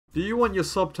Do you want your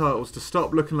subtitles to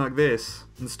stop looking like this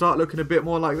and start looking a bit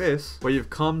more like this? Well, you've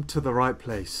come to the right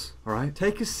place, alright?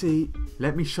 Take a seat,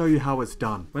 let me show you how it's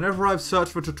done. Whenever I've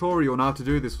searched for a tutorial on how to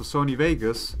do this for Sony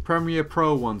Vegas, Premiere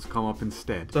Pro ones come up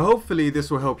instead. So hopefully this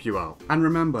will help you out. And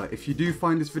remember, if you do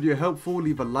find this video helpful,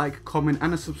 leave a like, comment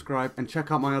and a subscribe and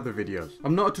check out my other videos.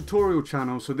 I'm not a tutorial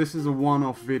channel, so this is a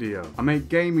one-off video. I make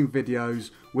gaming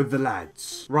videos with the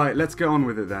lads. Right, let's get on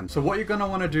with it then. So what you're gonna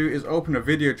wanna do is open a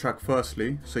video track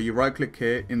firstly. So you right click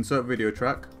here, insert video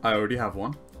track. I already have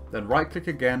one. Then right click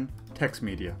again, text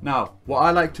media. Now, what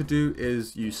I like to do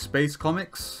is use Space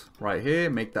Comics right here,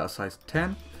 make that a size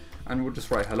 10. And we'll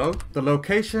just write hello. The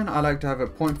location, I like to have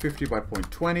it 0.50 by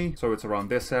 0.20, so it's around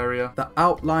this area. The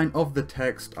outline of the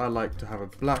text, I like to have a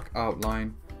black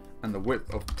outline and the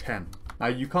width of 10. Now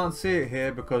you can't see it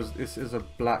here because this is a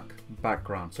black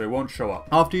background, so it won't show up.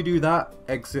 After you do that,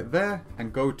 exit there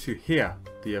and go to here,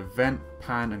 the event,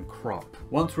 pan and crop.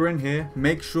 Once we're in here,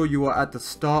 make sure you are at the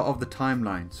start of the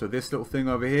timeline. So this little thing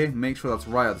over here, make sure that's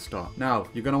right at the start. Now,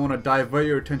 you're gonna wanna divert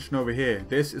your attention over here.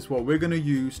 This is what we're gonna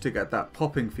use to get that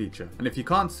popping feature. And if you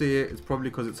can't see it, it's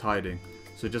probably because it's hiding.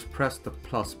 So just press the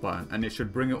plus button and it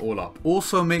should bring it all up.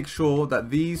 Also make sure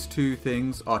that these two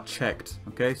things are checked.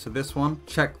 Okay, so this one,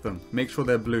 check them. Make sure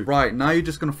they're blue. Right, now you're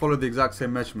just gonna follow the exact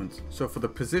same measurements. So for the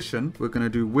position, we're gonna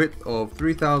do width of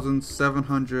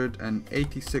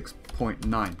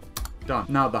 3786.9. Done.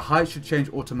 Now the height should change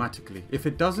automatically. If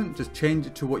it doesn't, just change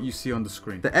it to what you see on the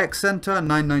screen. The X center,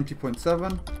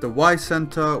 990.7. The Y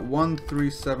center,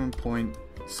 137.7.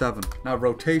 Now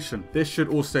rotation, this should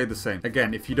all stay the same.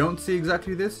 Again, if you don't see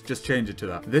exactly this, just change it to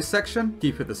that. This section,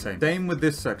 keep it the same. Same with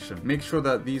this section. Make sure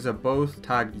that these are both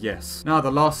tagged yes. Now the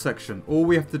last section, all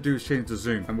we have to do is change the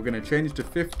zoom, and we're going to change it to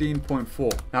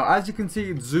 15.4. Now as you can see,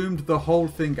 it zoomed the whole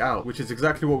thing out, which is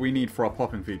exactly what we need for our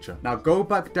popping feature. Now go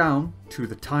back down to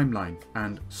the timeline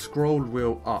and scroll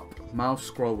wheel up. Mouse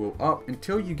scroll wheel up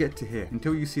until you get to here,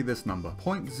 until you see this number,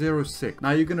 0.06.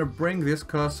 Now you're going to bring this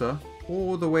cursor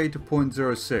all the way to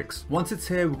 0.06. Once it's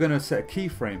here, we're going to set a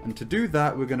keyframe. And to do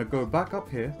that, we're going to go back up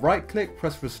here, right click,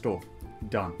 press restore.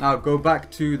 Done. Now go back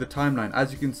to the timeline.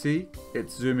 As you can see,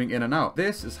 it's zooming in and out.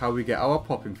 This is how we get our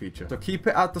popping feature. So keep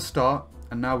it at the start,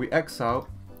 and now we X out,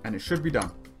 and it should be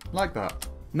done. Like that.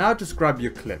 Now just grab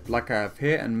your clip, like I have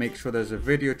here, and make sure there's a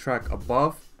video track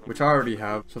above, which I already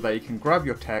have, so that you can grab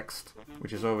your text,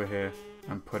 which is over here,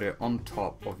 and put it on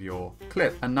top of your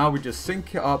clip. And now we just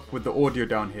sync it up with the audio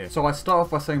down here. So I start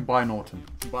off by saying bye Norton.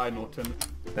 Bye Norton.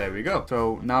 There we go.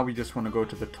 So now we just want to go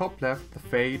to the top left, the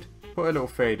fade, put a little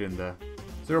fade in there.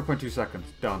 0.2 seconds.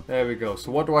 Done. There we go. So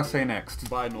what do I say next?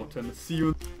 Bye Norton. See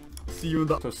you in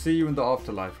the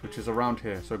afterlife, which is around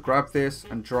here. So grab this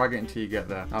and drag it until you get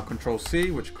there. Now Control C,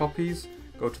 which copies,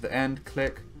 go to the end,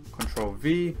 click, Control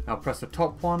V. Now press the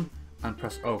top one and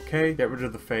press OK. Get rid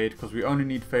of the fade because we only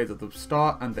need fades at the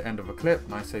start and the end of a clip.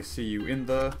 And I say see you in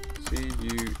the,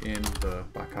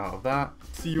 back out of that.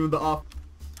 See you in the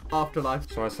afterlife.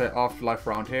 So I say afterlife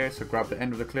around here. So grab the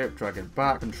end of the clip, drag it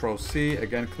back, Control C,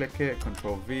 again click it,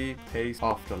 Control V, paste,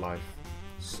 afterlife.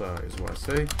 Sir is what I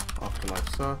say,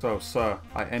 afterlife sir. So sir,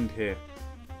 I end here.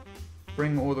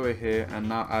 Bring all the way here and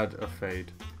now add a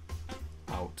fade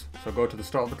out. So go to the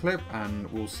start of the clip and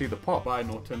we'll see the pop. Bye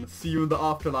Norton. See you in the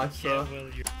afterlife, sir.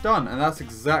 Done. And that's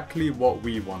exactly what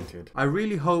we wanted. I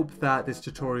really hope that this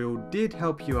tutorial did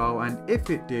help you out, and if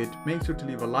it did, make sure to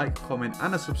leave a like, comment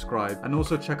and a subscribe, and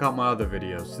also check out my other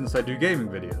videos since I do gaming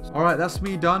videos. Alright, that's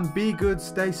me done. Be good,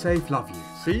 stay safe, love you.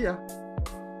 See ya.